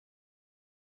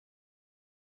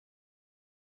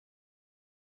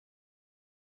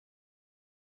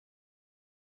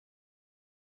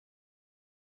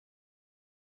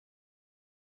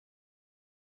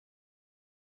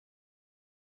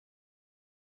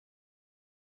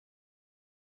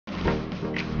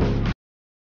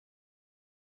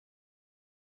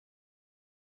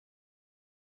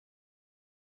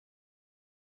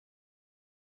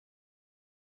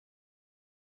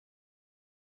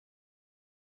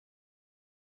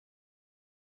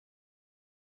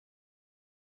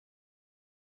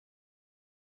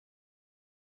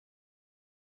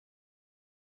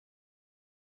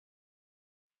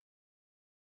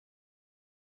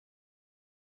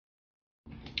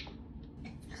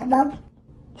Hello?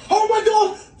 Oh my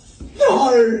god!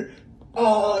 No!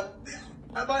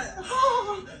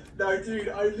 No, dude,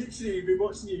 I literally been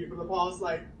watching you for the past,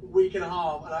 like, week and a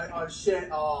half, and I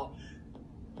shit,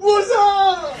 what's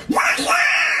up?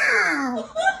 Yeah!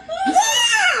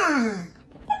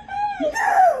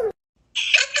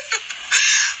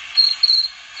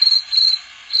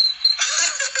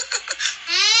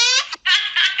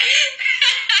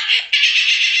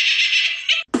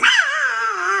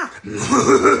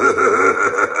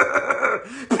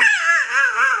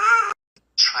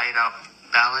 Try to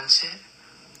balance it.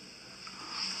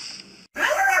 I don't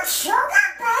have sugar,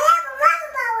 but I have a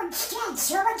watermelon instead,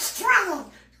 so let's try it.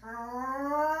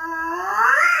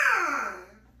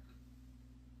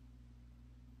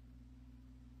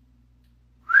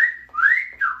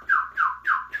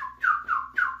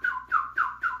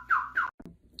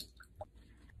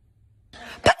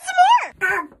 Put some more!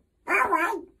 All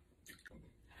right.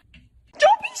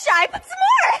 Don't be shy, put some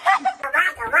more!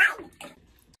 All right.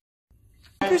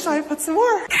 Don't be shy, put some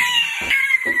more.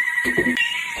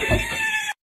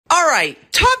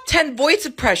 Alright, top 10 voice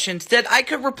impressions that I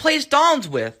could replace Donald's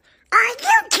with. Are you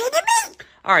kidding me?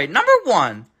 Alright, number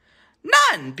 1.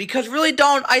 None, because really,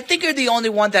 Donald, I think you're the only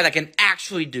one that I can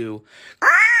actually do. Oh,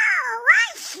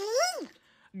 I see.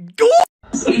 Go!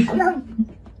 Hello?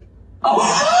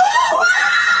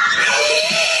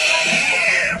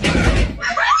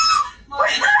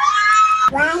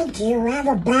 Why do you have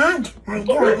a bag on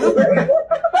your head?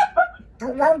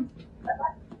 Hello?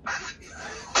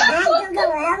 I don't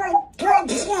know how I'm good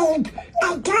shape.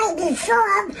 I'm trying to show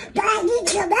up, but I need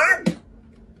some help.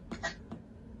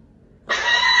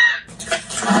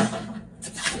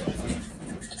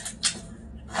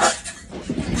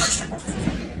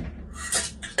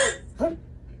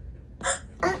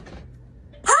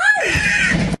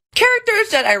 Characters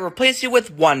that I replace you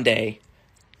with one day.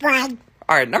 Fine.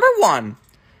 Alright, number 1.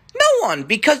 No one,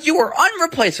 because you are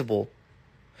unreplaceable.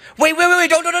 Wait,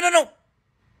 no.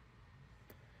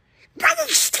 But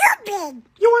it's stupid.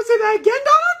 You want to say that again,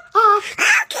 Donald? How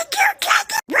can you get it?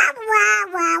 Wow.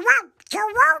 So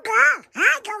Woga,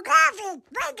 I don't have it.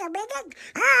 Wait a minute.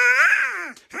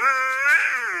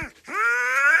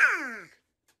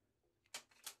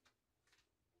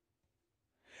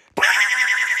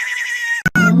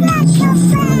 I'm not your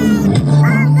friend.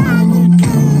 I'm not your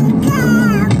king.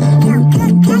 You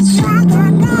can get shot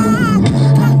on that.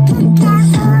 And think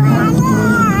that's who I am.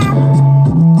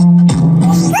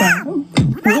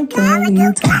 What are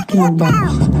you talking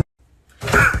about?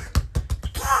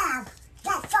 Damn,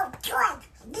 that's so good.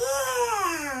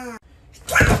 Yeah.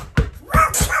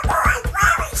 Well, come on,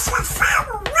 where is the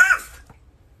foul rough?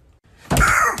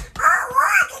 Oh,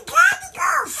 what the candy go?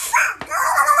 Fuck.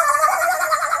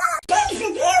 Face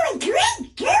reveal in 3,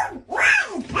 2, 1.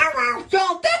 Hello.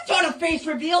 Donald, that's not a face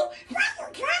reveal. What are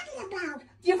you talking about?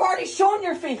 You've already shown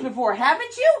your face before,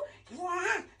 haven't you?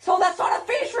 Yeah. So that's not a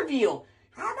face reveal.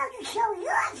 How about you show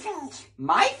your face?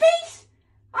 My face?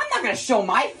 I'm not gonna show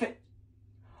my face.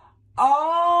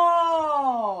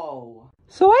 Oh.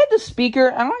 So I have the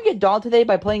speaker. I'm gonna get Donald today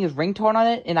by playing his ringtone on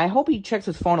it, and I hope he checks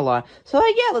his phone a lot. So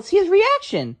yeah, let's see his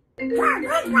reaction.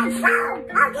 Where's my phone?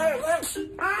 I'll do this.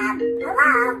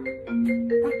 Hello?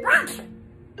 What?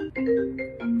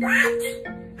 What?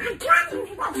 I'm trying to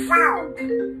use my phone.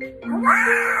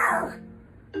 Hello?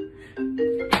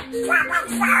 Stop my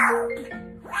phone.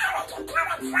 Where is it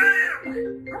coming from?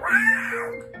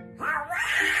 Hello?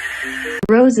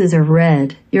 Roses are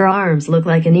red. Your arms look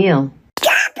like an eel.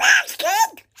 Stop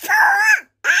asking for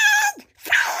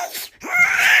advice.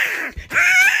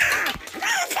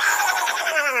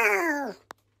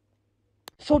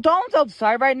 So Donald's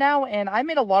outside right now, and I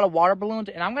made a lot of water balloons,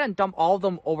 and I'm gonna dump all of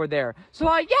them over there. So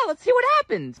yeah, let's see what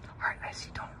happens. All right, I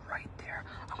see Donald right there.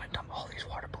 I'm gonna dump all these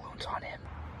water balloons on him.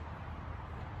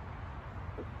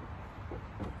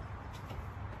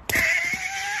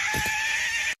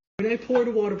 When I pour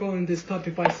the water bottle in this cup,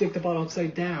 if I stick the bottle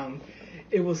upside down,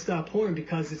 it will stop pouring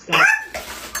because it's not...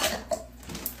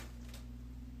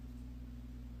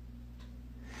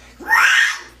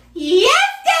 Yes,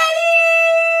 Daddy!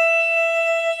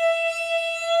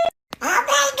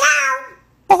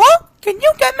 Uh-huh. Can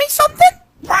you get me something?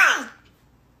 What?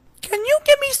 Can you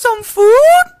give me some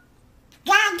food?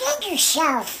 God, get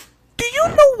yourself. Do you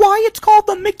know why it's called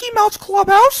the Mickey Mouse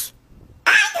Clubhouse?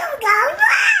 I don't know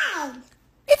why.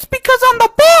 It's because I'm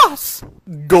the boss.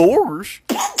 Gosh.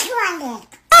 Pinch on it.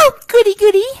 Oh, goody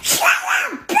goody. Shut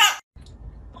up, bitch.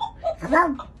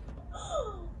 Hello?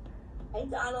 Hi,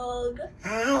 Donald.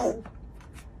 Hi.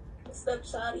 What's up,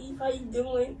 Shotty? How you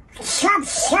doing? Stop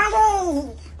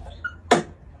shutting.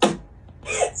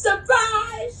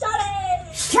 Surprise,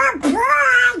 Shotty!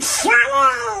 Surprise!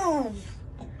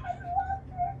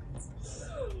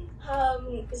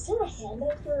 Is there a hand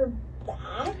up your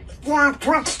back? Yeah,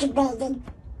 masturbating.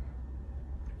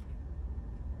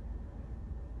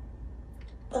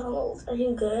 Donald, are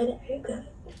you good? Are you good?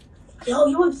 Yo,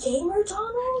 you a gamer,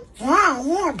 Donald? Yeah, I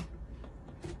am.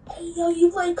 Hey, yo,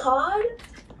 you play COD?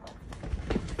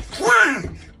 Yeah.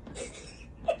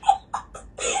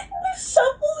 They're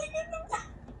shuffling in the back.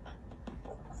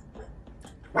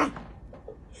 What?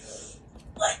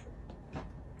 What?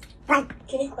 What?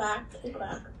 Can you quack? Can you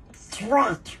quack?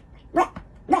 What? What?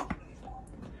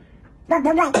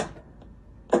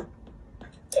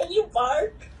 Can you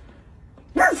bark?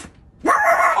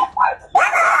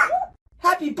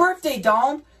 Happy birthday,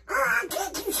 Donald. Oh,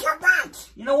 thank you so much.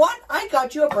 You know what? I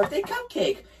got you a birthday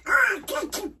cupcake. Oh,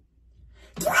 thank you.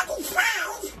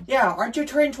 25? Yeah, aren't you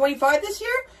turning 25 this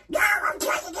year? No, I'm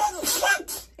turning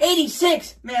 86.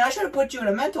 86? Man, I should have put you in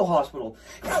a mental hospital.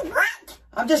 Wait, what?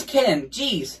 I'm just kidding.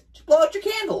 Jeez. Just blow out your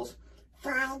candles.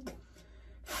 Fine.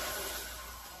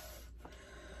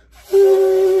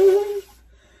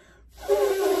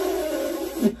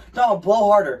 Donald, blow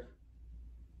harder.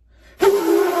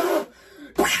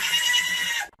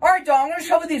 Alright, Don, I'm going to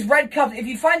show you these red cups. If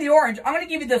you find the orange, I'm going to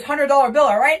give you this $100 bill,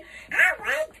 alright?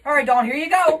 Alright. Alright, Don, here you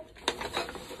go.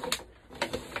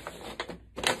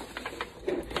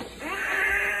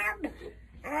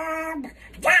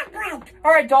 That one.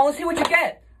 Alright, Don, let's see what you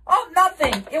get. Oh,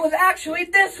 nothing. It was actually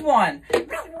this one. Wait,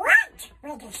 what?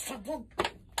 Wait a second.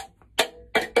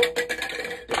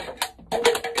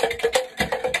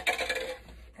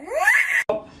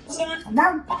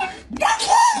 No.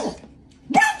 Becky!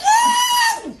 Becky!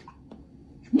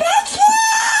 Becky!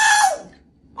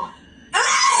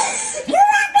 You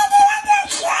want me to let that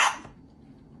shit?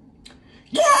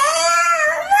 Get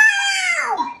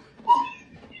out!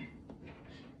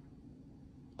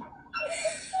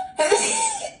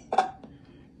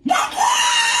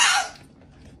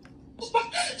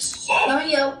 Don't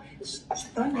yell.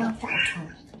 Don't yell.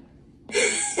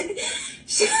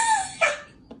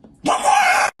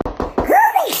 Who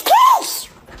is this?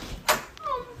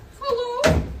 Hello,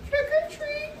 trick or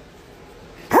treat.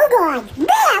 Hold on. Man,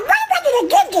 what am I going to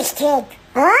give this kid?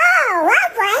 Oh,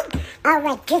 alright.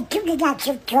 Alright, just give me that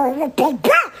some toilet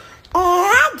paper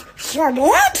and some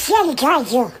hand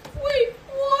sanitizer. Wait,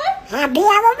 what? Happy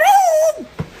Halloween!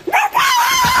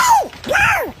 Hooray! No!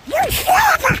 You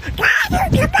suck!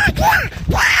 God, you come back here!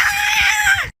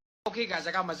 Ah! Okay, guys,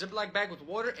 I got my Ziploc bag with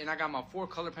water, and I got my 4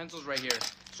 color pencils right here.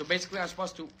 So basically, I'm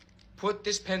supposed to put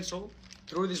this pencil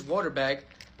through this water bag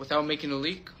without making a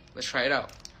leak. Let's try it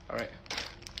out. All right.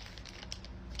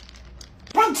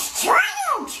 Let's try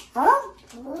it! Oh,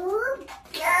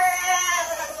 yeah.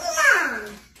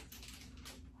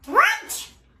 What?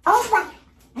 Oh my,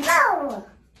 no!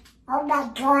 Oh my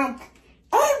God!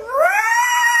 It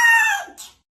worked!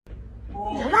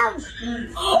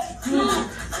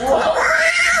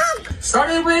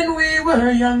 Started when we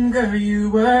were younger, you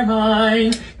were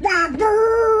mine.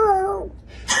 Babu!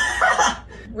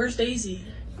 Where's Daisy?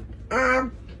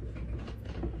 In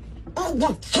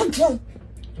the kitchen,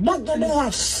 making me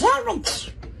a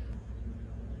sandwich.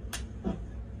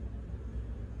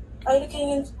 Are you looking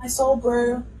into my soul,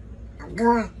 bro? I'm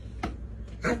going.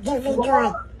 I'm giving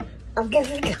good. I'm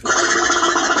giving good.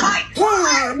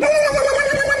 Yeah!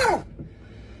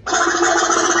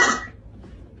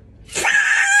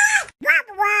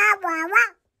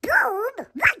 Boob?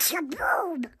 What's a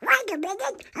boob? Wait a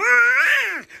minute.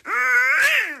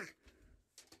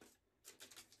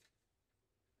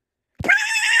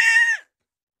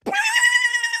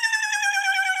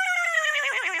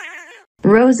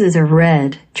 Roses are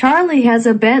red. Charlie has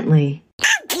a Bentley.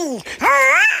 Empty.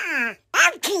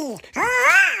 Empty.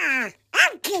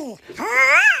 Empty.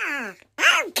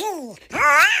 Empty.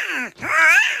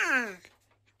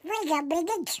 Wait a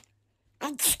minute.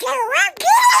 It's still empty.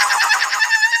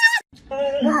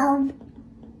 Mom.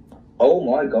 Oh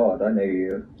my God, I know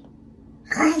you.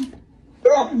 Hi.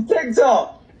 You're off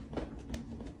TikTok!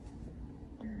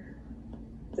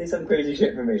 Say some crazy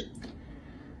shit for me.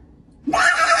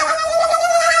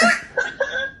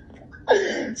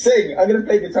 Sing! I'm gonna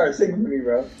play guitar. Sing for me,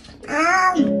 bro.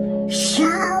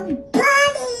 Somebody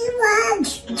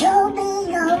once told me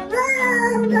the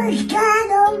world was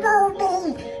gonna roll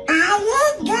me. I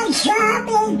ain't got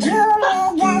something to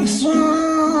the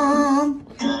sun.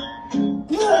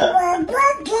 You were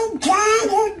working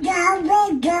tired, now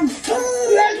with the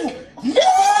feet.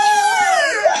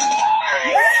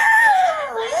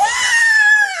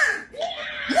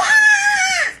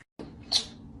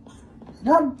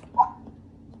 No.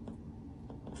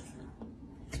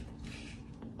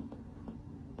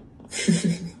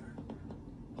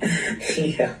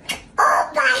 Yeah.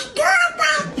 Oh my God,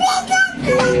 my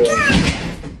finger! Oh my God!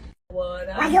 What?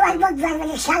 Why do I look like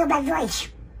with the sound of my voice?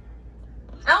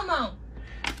 Elmo.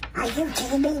 Are you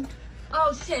kidding me?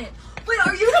 Oh shit. Wait,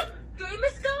 are you the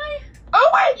famous guy? Oh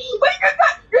wait,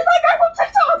 you're that guy from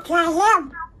TikTok. Yeah, I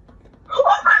am.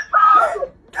 Oh my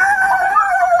God!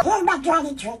 Here's my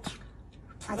dragon trick.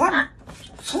 For them.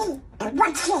 See? And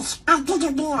what's this? I did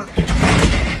a beer.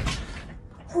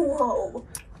 Whoa.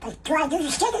 The dragon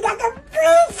is sitting on the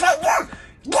green finger.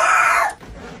 No!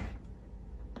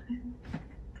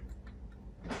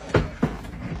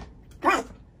 What?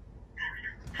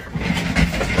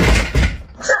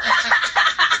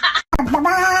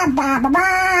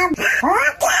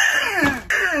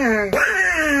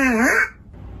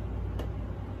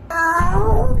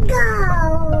 Oh no!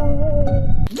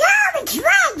 No, it's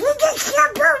right! You just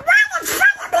jumped right in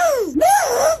front of me! Me? No!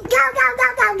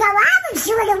 I was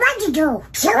doing what to do.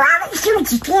 So I was doing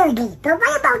security. But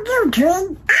what about you,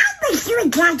 Twin? I was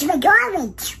doing Cosmic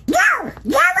Orange. No!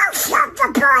 Yellow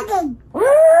self-reporting! Ooh,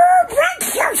 red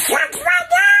still sucks right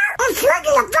now! It's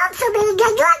looking a vote for me to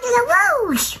get on to the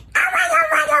rules!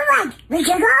 Alright. We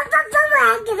should all vote for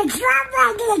red if it's not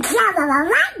red and it's yellow,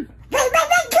 alright? Wait, go!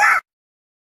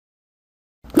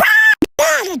 Man,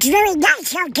 it's very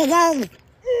nice out today.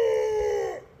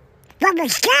 What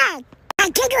was that? I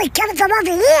think it was coming from over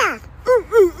here. Who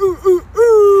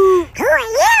are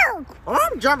you?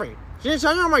 I'm Jeffy. See, it's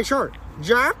on my shirt.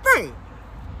 Jeffy.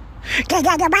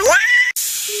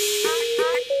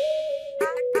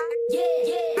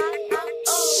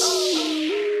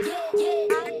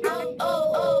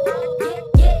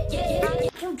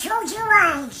 You close your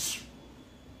eyes.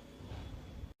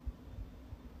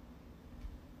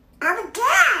 I'm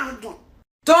dead.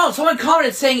 Donald, someone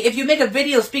commented saying if you make a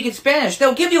video speaking Spanish,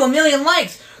 they'll give you 1 million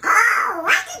likes. Oh,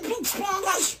 I can speak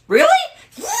Spanish. Really?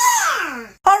 Yeah.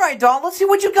 Alright, Donald, let's see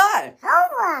what you got.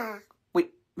 Oh, Wait,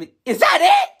 is that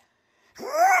it?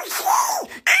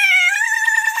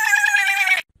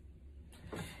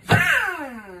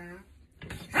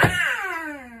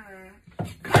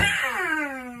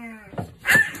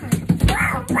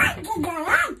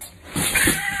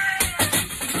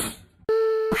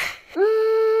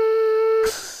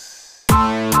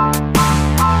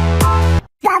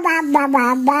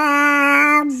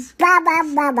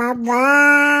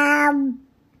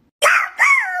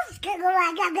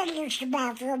 I'm gonna use the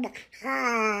bathroom.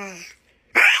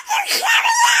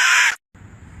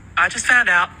 I just found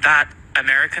out that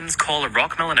Americans call a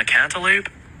rockmelon a cantaloupe.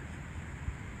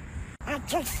 I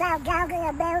just found out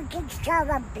that Americans call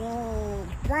a big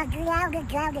bucket out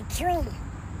down a tree.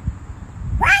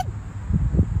 What?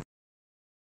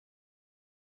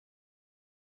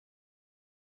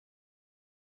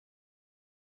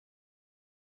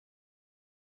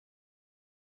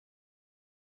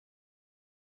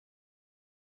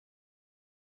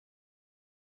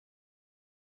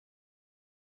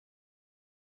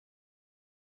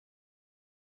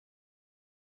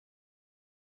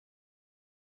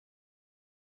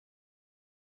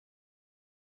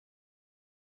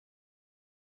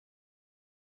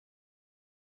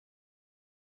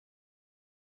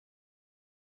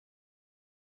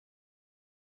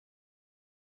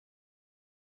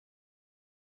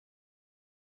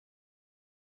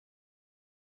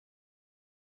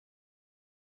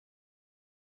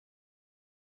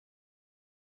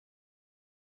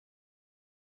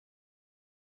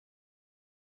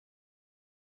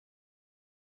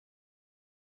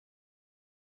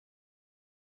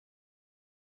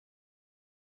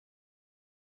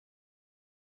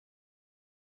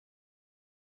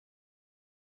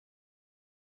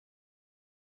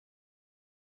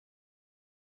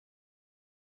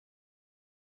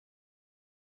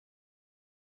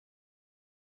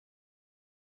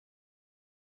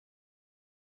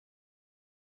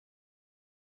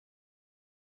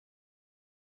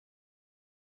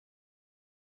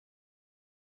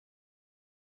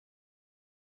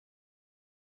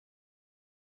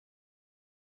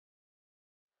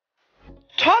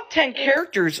 Top 10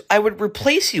 characters I would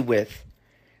replace you with.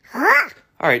 Huh?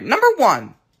 Alright, number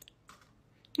 1.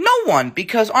 No one,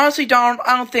 because honestly, Donald,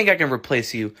 I don't think I can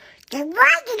replace you. Then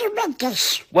why did you make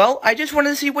this? Well, I just wanted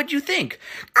to see what you think.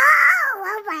 Oh,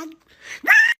 all right.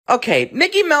 Okay,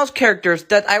 Mickey Mouse characters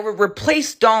that I would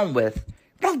replace Donald with.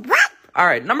 Wait, what?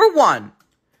 Alright, number 1.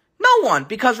 No one,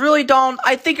 because really, Donald,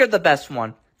 I think you're the best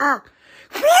one. Oh,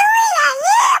 really?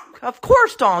 I am? Of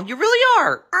course, Donald, you really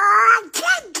are. Oh,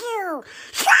 thank you.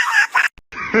 Shut up.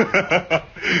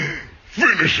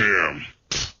 Finish him!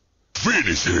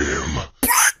 Finish him!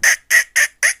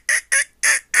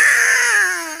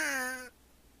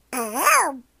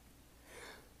 Oh.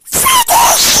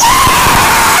 Finish him!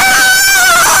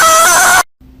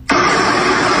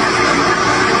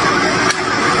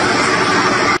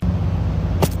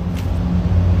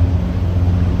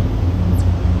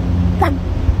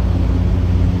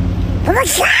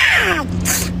 What's that?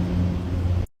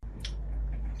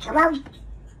 Hello?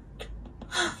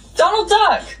 Donald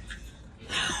Duck!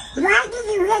 Why did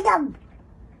you hit him?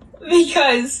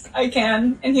 Because I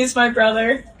can, and he's my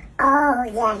brother. Oh,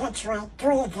 yeah, that's right.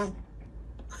 Do it again.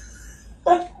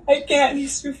 I can't,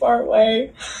 he's too far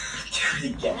away. Do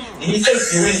it again. Did he say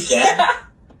do it again?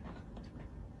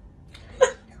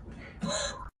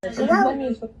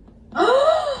 Hello?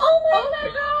 Oh my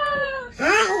god!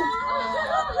 Hi.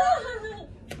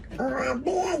 Oh,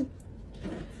 man.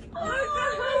 Oh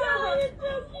my god, it's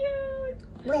so cute!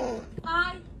 Where?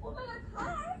 Hi. Oh my god,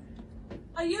 hi!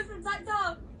 Are you from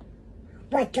TikTok?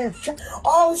 What the fuck?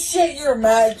 Oh shit, you're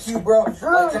mad cute, bro. Oh,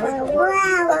 wow,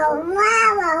 wow,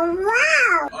 wow,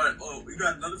 wow. Alright, oh, you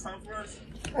got another song for us?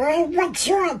 What's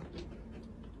one?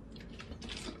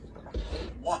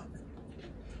 What?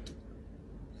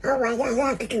 Oh my god, I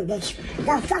have to do this.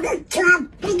 The fucking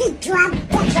Trump, the Trump,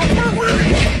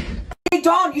 Hey,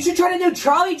 Dawn, you should try the new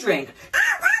Charlie drink.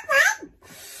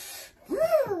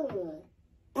 Ew.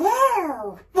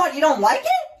 What, you don't like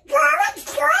it? No,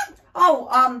 it's good. Oh,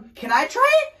 can I try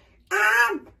it?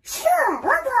 Sure,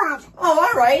 hold on. Oh,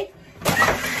 all right.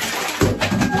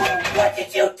 What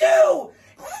did you do?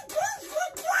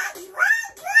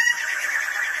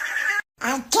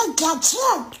 I think that's it.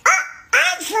 Oh,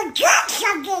 I forgot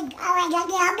something. Alright,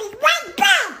 I'll be right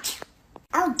back.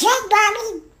 Okay,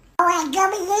 Mommy. Alright, give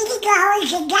me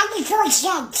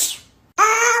 $80.94. I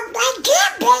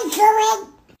can't pay for it.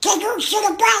 Then who should I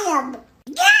buy them?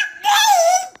 Not me!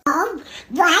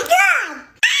 Why not?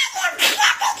 I am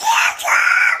coming here,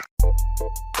 Tom!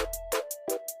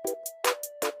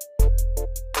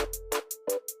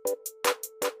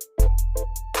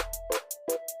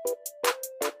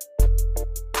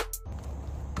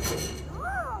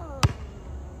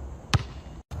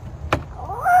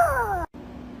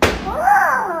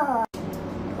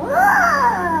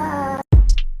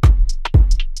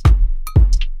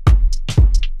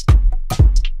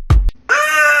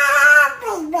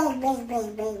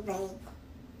 Wait.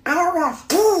 I don't have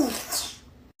teeth.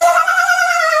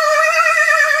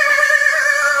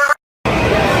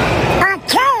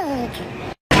 Okay.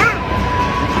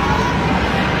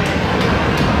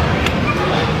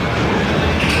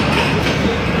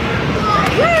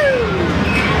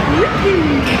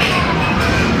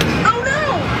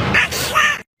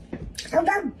 Hold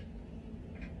on.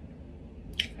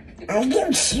 Are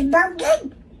you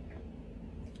smoking?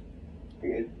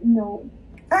 No,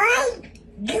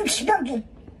 You smoking?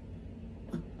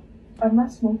 I'm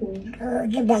not smoking. Oh,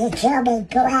 you better tell me.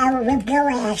 Go out and whip your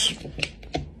ass.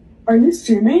 Are you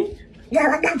streaming? No,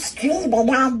 I'm not streaming.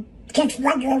 I'm just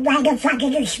wondering why the fuck are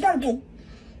you smoking?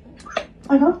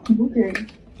 I'm not smoking.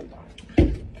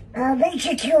 Oh, where's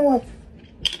your tool?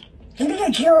 Give me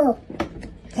the tool.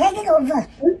 Hand it over.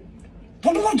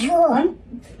 Give me the tool.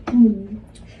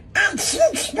 I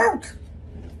see smoke.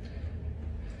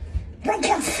 What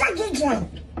the fuck is that?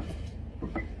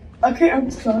 Okay, I'm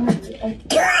sorry. God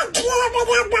damn it,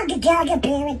 I'm not gonna tell your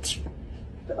parents.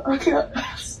 Okay,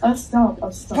 I'll stop.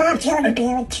 Stop telling your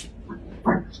parents.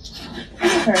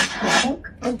 Okay.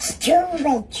 It's too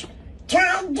late.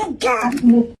 Time to go.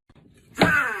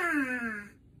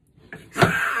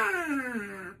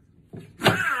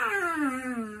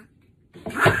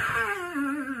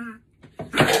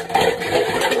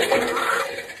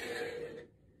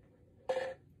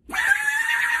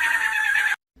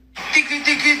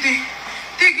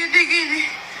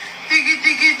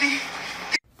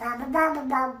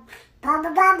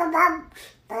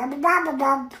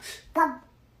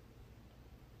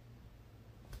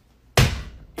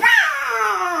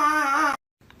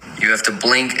 You have to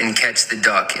blink and catch the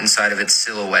duck inside of its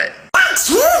silhouette.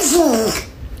 That's easy.